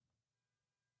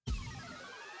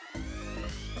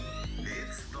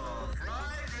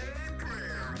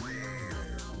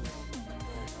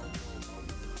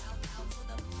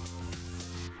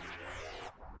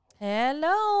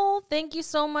Hello. Thank you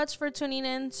so much for tuning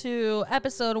in to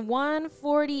episode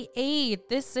 148.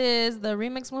 This is the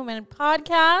Remix Movement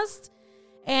podcast.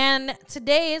 And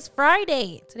today is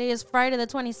Friday. Today is Friday the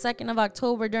 22nd of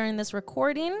October during this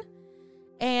recording.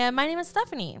 And my name is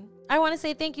Stephanie. I want to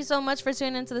say thank you so much for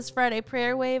tuning into this Friday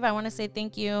Prayer Wave. I want to say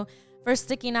thank you for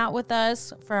sticking out with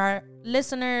us, for our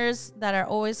listeners that are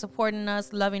always supporting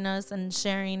us, loving us, and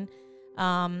sharing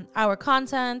our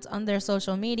content on their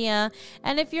social media.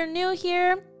 And if you're new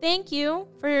here, thank you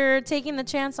for taking the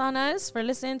chance on us, for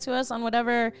listening to us on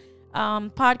whatever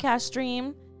podcast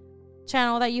stream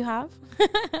channel that you have.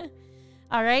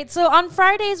 All right. So on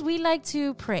Fridays, we like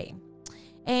to pray.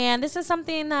 And this is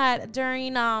something that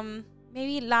during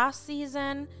maybe last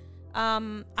season,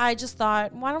 I just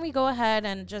thought, why don't we go ahead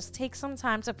and just take some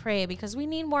time to pray, because we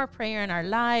need more prayer in our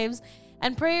lives.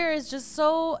 And prayer is just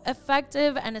so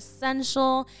effective and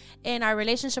essential in our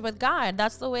relationship with God.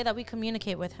 That's the way that we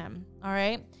communicate with Him. All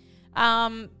right.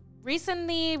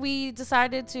 Recently, we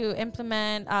decided to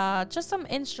implement just some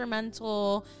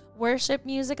instrumental worship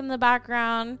music in the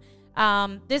background.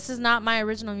 This is not my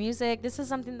original music. This is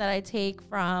something that I take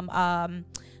from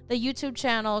the YouTube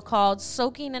channel called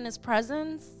Soaking in His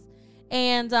Presence.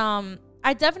 And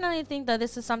I definitely think that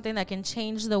this is something that can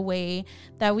change the way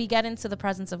that we get into the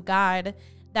presence of God,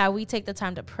 that we take the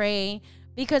time to pray,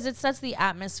 because it sets the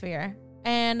atmosphere.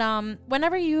 And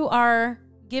whenever you are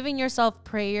giving yourself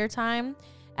prayer time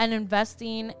and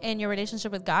investing in your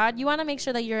relationship with God, you want to make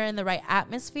sure that you're in the right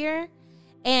atmosphere.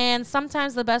 And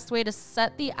sometimes the best way to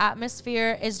set the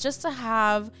atmosphere is just to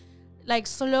have like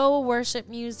slow worship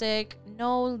music,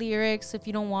 no lyrics if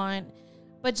you don't want,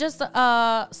 but just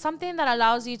something that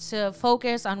allows you to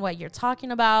focus on what you're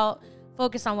talking about,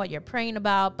 focus on what you're praying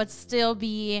about, but still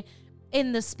be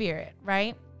in the spirit,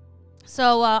 right?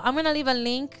 So I'm going to leave a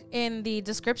link in the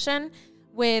description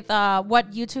with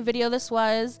what YouTube video this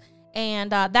was.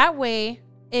 And that way,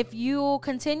 if you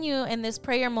continue in this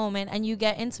prayer moment and you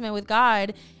get intimate with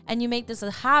God and you make this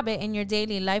a habit in your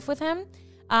daily life with Him,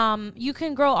 you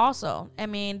can grow also. I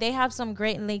mean, they have some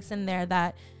great links in there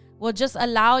that will just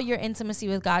allow your intimacy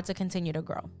with God to continue to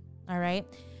grow. All right.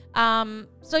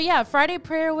 So yeah, Friday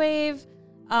Prayer Wave,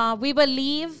 we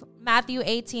believe Matthew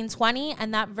 18:20,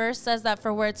 and that verse says that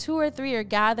for where 2 or 3 are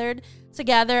gathered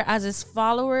together as His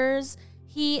followers,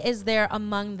 He is there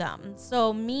among them.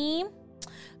 So me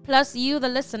plus you, the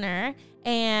listener,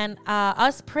 and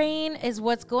us praying is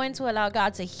what's going to allow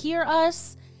God to hear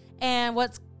us, and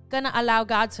what's going to allow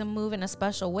God to move in a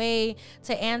special way,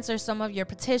 to answer some of your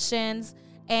petitions,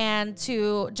 and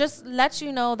to just let you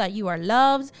know that you are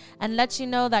loved, and let you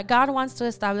know that God wants to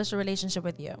establish a relationship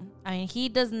with you. I mean, He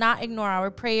does not ignore our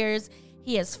prayers.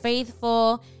 He is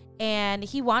faithful, and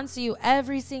He wants you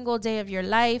every single day of your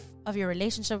life, of your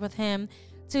relationship with Him,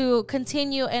 to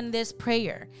continue in this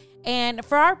prayer. And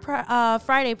for our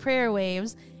Friday prayer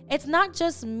waves, it's not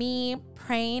just me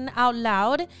praying out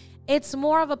loud. It's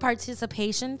more of a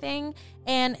participation thing.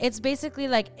 And it's basically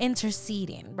like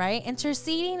interceding, right?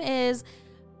 Interceding is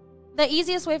the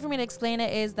easiest way for me to explain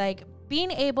it is like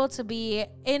being able to be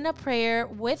in a prayer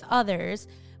with others,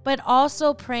 but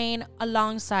also praying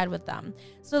alongside with them.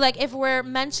 So like if we're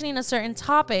mentioning a certain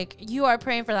topic, you are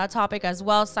praying for that topic as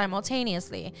well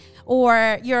simultaneously,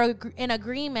 or you're in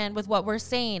agreement with what we're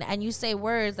saying and you say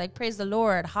words like praise the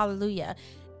Lord, hallelujah.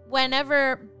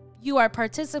 Whenever you are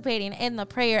participating in the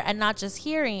prayer and not just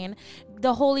hearing,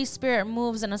 the Holy Spirit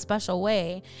moves in a special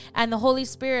way, and the Holy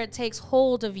Spirit takes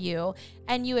hold of you,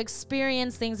 and you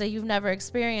experience things that you've never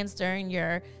experienced during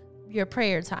your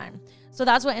prayer time. So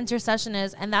that's what intercession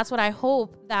is, and that's what I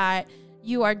hope that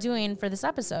you are doing for this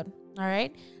episode. All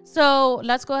right. So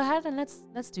let's go ahead and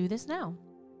let's do this now.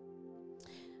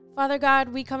 Father God,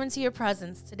 we come into your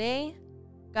presence today.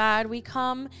 God, we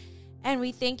come and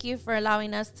we thank you for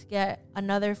allowing us to get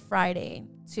another Friday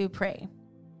to pray.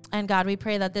 And God, we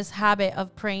pray that this habit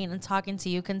of praying and talking to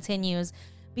you continues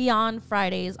beyond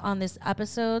Fridays on these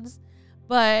episodes,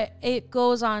 but it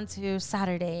goes on to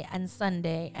Saturday and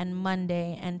Sunday and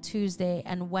Monday and Tuesday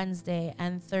and Wednesday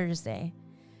and Thursday.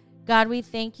 God, we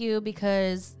thank you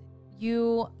because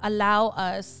you allow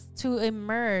us to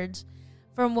emerge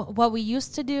from what we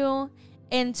used to do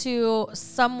into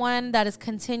someone that is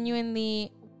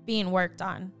continually being worked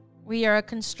on. We are a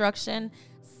construction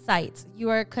site. You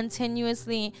are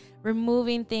continuously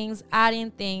removing things,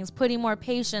 adding things, putting more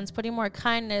patience, putting more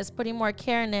kindness, putting more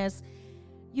careness.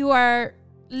 You are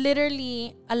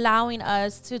literally allowing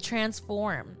us to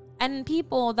transform. And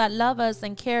people that love us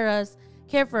and care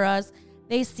for us,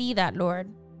 they see that,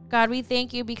 Lord. God, we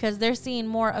thank you because they're seeing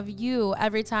more of you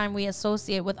every time we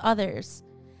associate with others.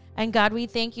 And God, we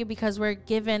thank you because we're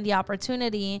given the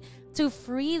opportunity to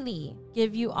freely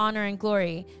give you honor and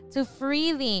glory, to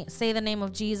freely say the name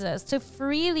of Jesus, to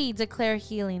freely declare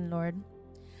healing, Lord.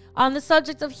 On the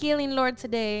subject of healing, Lord,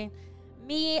 today,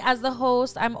 me as the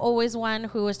host, I'm always one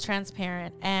who is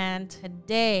transparent. And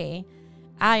today,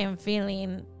 I am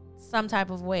feeling some type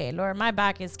of way. Lord, my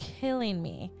back is killing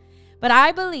me. But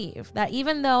I believe that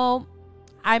even though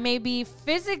I may be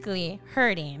physically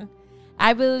hurting,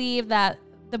 I believe that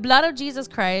the blood of Jesus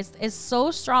Christ is so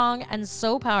strong and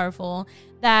so powerful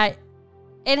that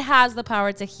it has the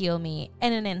power to heal me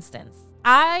in an instant.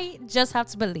 I just have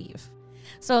to believe.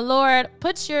 So, Lord,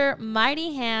 put your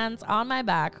mighty hands on my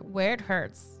back where it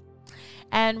hurts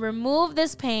and remove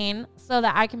this pain so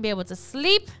that I can be able to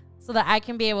sleep, so that I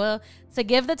can be able to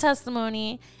give the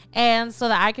testimony, and so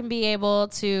that I can be able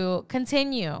to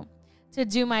continue to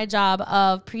do my job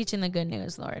of preaching the good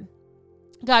news, Lord.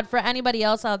 God, for anybody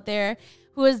else out there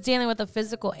who is dealing with a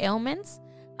physical ailment,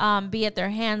 be it their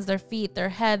hands, their feet, their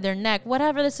head, their neck,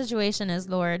 whatever the situation is,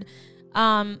 Lord,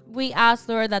 we ask,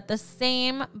 Lord, that the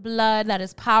same blood that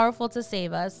is powerful to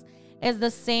save us is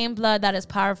the same blood that is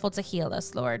powerful to heal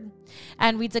us, Lord.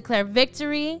 And we declare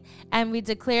victory, and we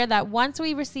declare that once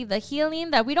we receive the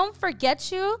healing, that we don't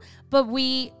forget you, but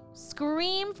we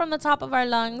scream from the top of our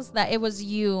lungs that it was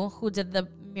you who did the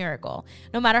miracle.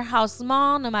 No matter how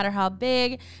small, no matter how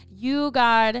big, you,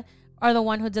 God, are the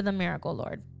one who did the miracle,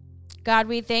 Lord. God,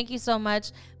 we thank you so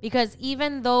much because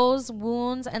even those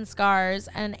wounds and scars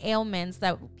and ailments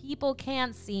that people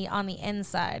can't see on the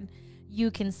inside,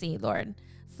 you can see, Lord.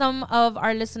 Some of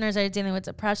our listeners are dealing with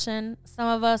depression. Some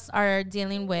of us are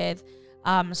dealing with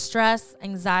stress,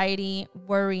 anxiety,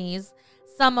 worries.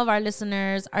 Some of our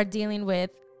listeners are dealing with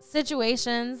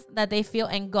situations that they feel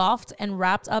engulfed and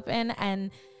wrapped up in, and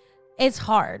it's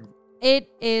hard. It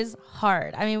is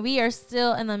hard. I mean, we are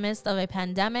still in the midst of a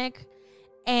pandemic,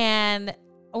 and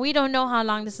we don't know how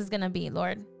long this is going to be,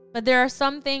 Lord. But there are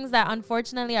some things that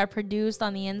unfortunately are produced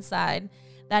on the inside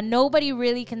that nobody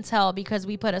really can tell because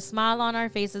we put a smile on our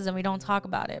faces and we don't talk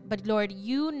about it. But Lord,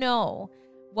 you know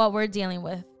what we're dealing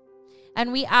with.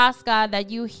 And we ask, God,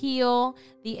 that you heal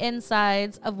the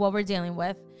insides of what we're dealing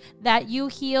with, that you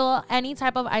heal any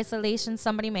type of isolation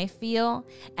somebody may feel,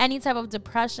 any type of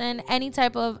depression, any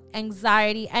type of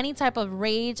anxiety, any type of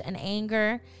rage and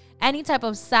anger, any type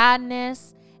of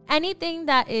sadness, anything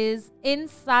that is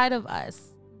inside of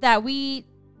us that we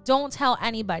don't tell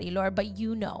anybody, Lord, but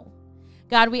you know.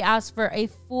 God, we ask for a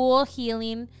full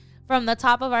healing from the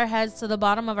top of our heads to the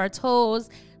bottom of our toes,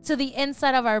 to the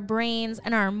inside of our brains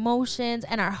and our emotions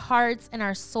and our hearts and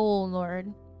our soul,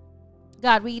 Lord.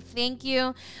 God, we thank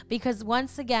you because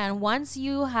once again, once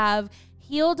you have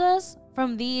healed us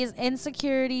from these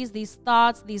insecurities, these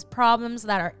thoughts, these problems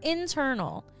that are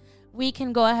internal, we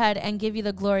can go ahead and give you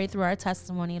the glory through our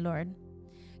testimony, Lord.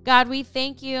 God, we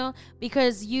thank you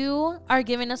because you are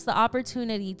giving us the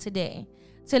opportunity today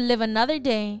to live another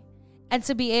day and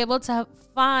to be able to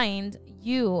find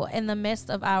you in the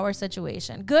midst of our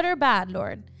situation, good or bad,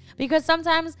 Lord. Because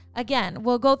sometimes, again,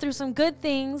 we'll go through some good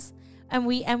things and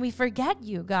we forget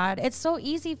you, God. It's so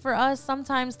easy for us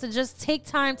sometimes to just take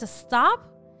time to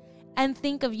stop and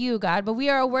think of you, God. But we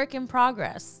are a work in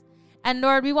progress. And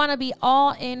Lord, we want to be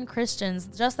all in Christians,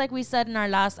 just like we said in our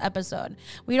last episode.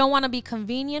 We don't want to be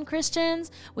convenient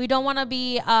Christians. We don't want to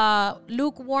be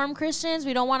lukewarm Christians.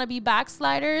 We don't want to be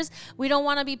backsliders. We don't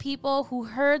want to be people who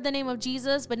heard the name of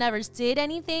Jesus but never did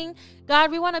anything. God,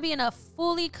 we want to be in a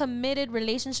fully committed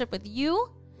relationship with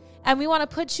you. And we want to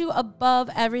put you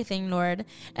above everything, Lord.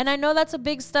 And I know that's a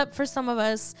big step for some of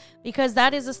us because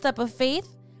that is a step of faith.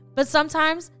 But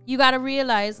sometimes you got to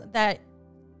realize that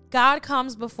God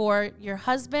comes before your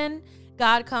husband.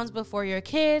 God comes before your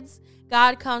kids.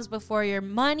 God comes before your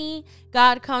money.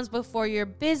 God comes before your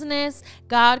business.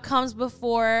 God comes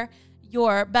before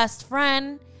your best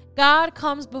friend. God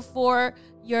comes before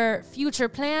your future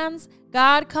plans.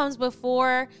 God comes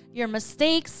before your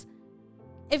mistakes.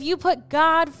 If you put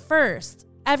God first,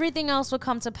 everything else will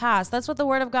come to pass. That's what the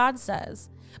word of God says.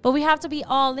 But we have to be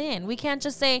all in. We can't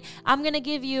just say, I'm going to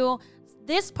give you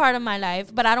this part of my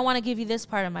life, but I don't want to give you this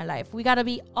part of my life. We got to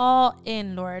be all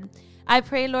in, Lord. I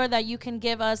pray, Lord, that you can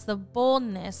give us the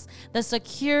boldness, the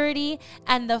security,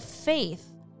 and the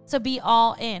faith to be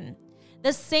all in.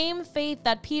 The same faith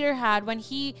that Peter had when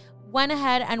he went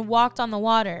ahead and walked on the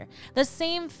water. The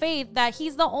same faith that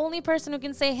he's the only person who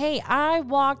can say, hey, I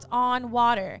walked on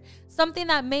water. Something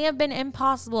that may have been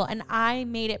impossible, and I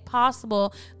made it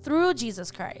possible through Jesus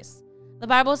Christ. The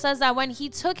Bible says that when he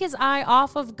took his eye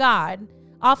off of God,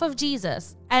 off of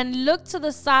Jesus, and looked to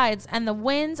the sides and the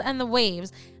winds and the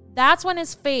waves, that's when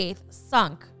his faith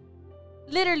sunk.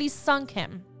 literally sunk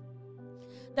him.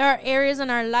 There are areas in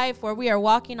our life where we are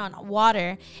walking on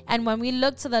water, and when we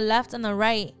look to the left and the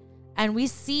right and we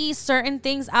see certain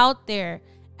things out there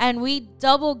and we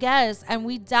double guess and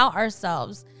we doubt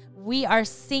ourselves, we are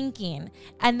sinking.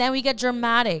 And then we get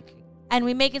dramatic and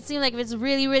we make it seem like it's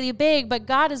really, really big, but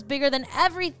God is bigger than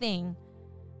everything.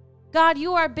 God,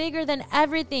 you are bigger than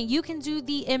everything. You can do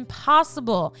the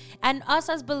impossible. And us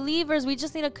as believers, we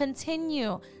just need to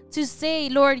continue to say,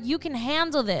 Lord, you can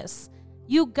handle this.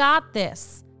 You got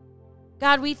this.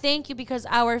 God, we thank you because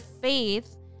our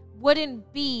faith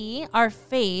wouldn't be our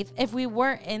faith if we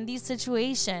weren't in these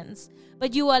situations.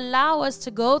 But you allow us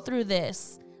to go through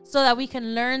this so that we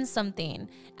can learn something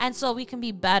and so we can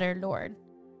be better, Lord.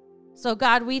 So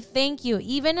God, we thank you,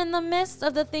 even in the midst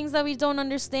of the things that we don't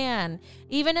understand,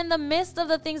 even in the midst of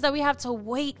the things that we have to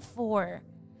wait for,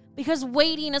 because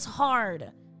waiting is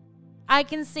hard. I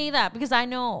can say that because I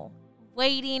know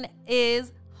waiting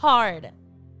is hard,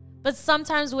 but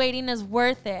sometimes waiting is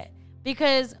worth it,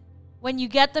 because when you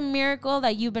get the miracle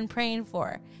that you've been praying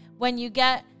for, when you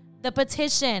get the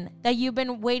petition that you've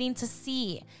been waiting to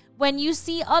see, when you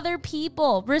see other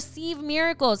people receive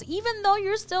miracles, even though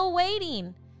you're still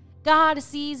waiting, God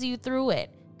sees you through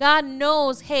it. God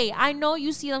knows, hey, I know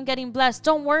you see them getting blessed.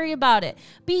 Don't worry about it.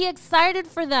 Be excited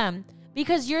for them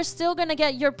because you're still going to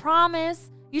get your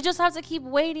promise. You just have to keep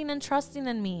waiting and trusting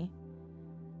in me.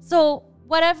 So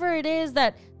whatever it is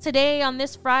that today on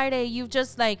this Friday,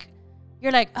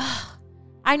 you're like,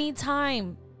 I need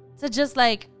time to just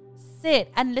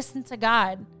sit and listen to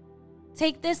God.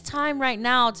 Take this time right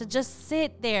now to just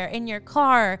sit there in your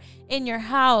car, in your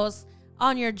house,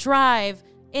 on your drive,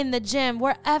 in the gym,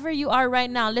 wherever you are right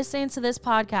now, listening to this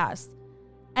podcast,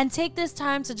 and take this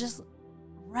time to just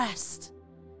rest,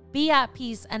 be at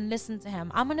peace, and listen to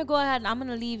him. I'm going to go ahead and I'm going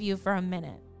to leave you for a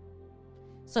minute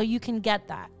so you can get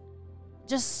that.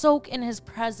 Just soak in his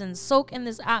presence, soak in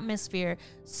this atmosphere,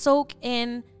 soak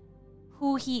in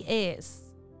who he is.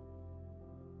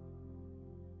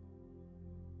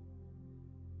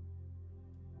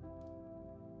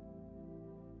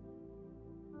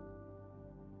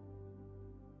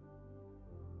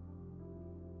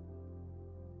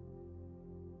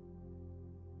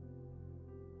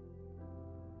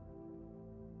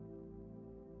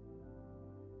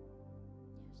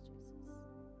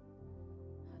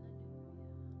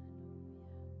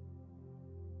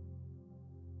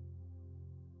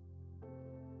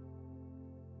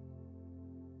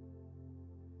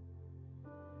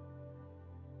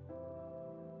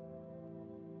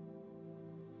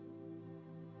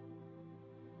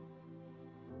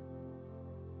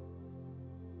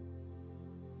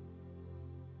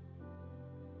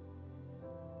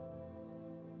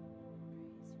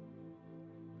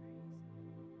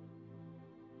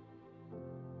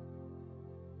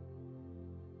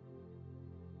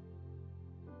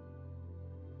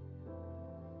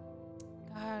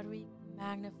 God, we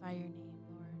magnify your name,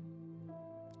 Lord.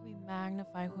 We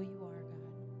magnify who you are,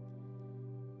 God.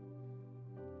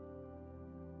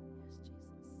 Yes,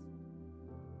 Jesus.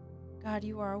 God,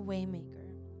 you are a way maker.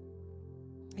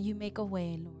 You make a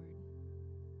way, Lord.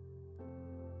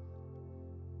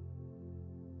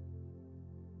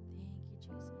 Thank you,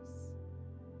 Jesus.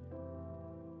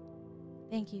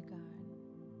 Thank you, God.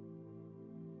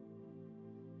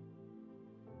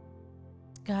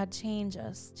 God, change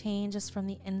us from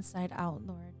the inside out,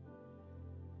 Lord.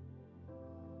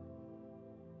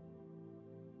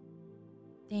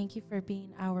 Thank you for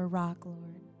being our rock,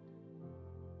 Lord.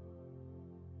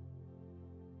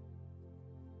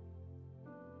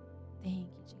 Thank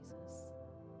you, Jesus.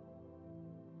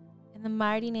 In the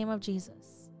mighty name of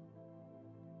Jesus,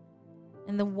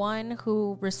 and the one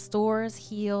who restores,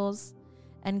 heals,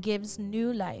 and gives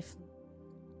new life,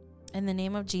 in the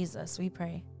name of Jesus, we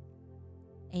pray.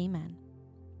 Amen.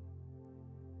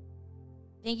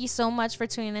 Thank you so much for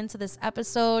tuning into this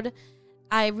episode.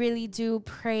 I really do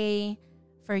pray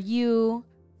for you,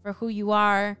 for who you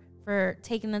are, for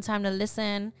taking the time to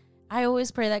listen. I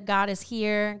always pray that God is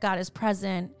here, God is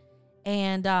present,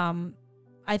 and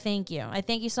I thank you. I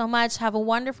thank you so much. Have a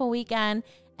wonderful weekend,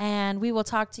 and we will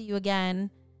talk to you again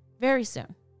very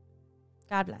soon.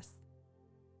 God bless.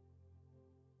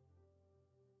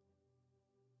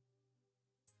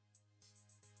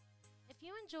 If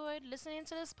you enjoyed listening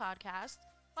to this podcast,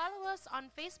 follow us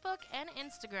on Facebook and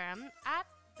Instagram at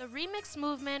The Remix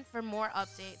Movement for more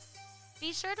updates.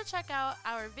 Be sure to check out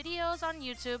our videos on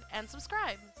YouTube and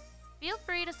subscribe. Feel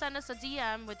free to send us a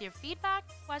DM with your feedback,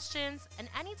 questions, and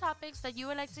any topics that you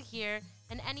would like to hear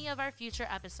in any of our future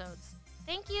episodes.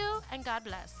 Thank you, and God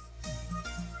bless.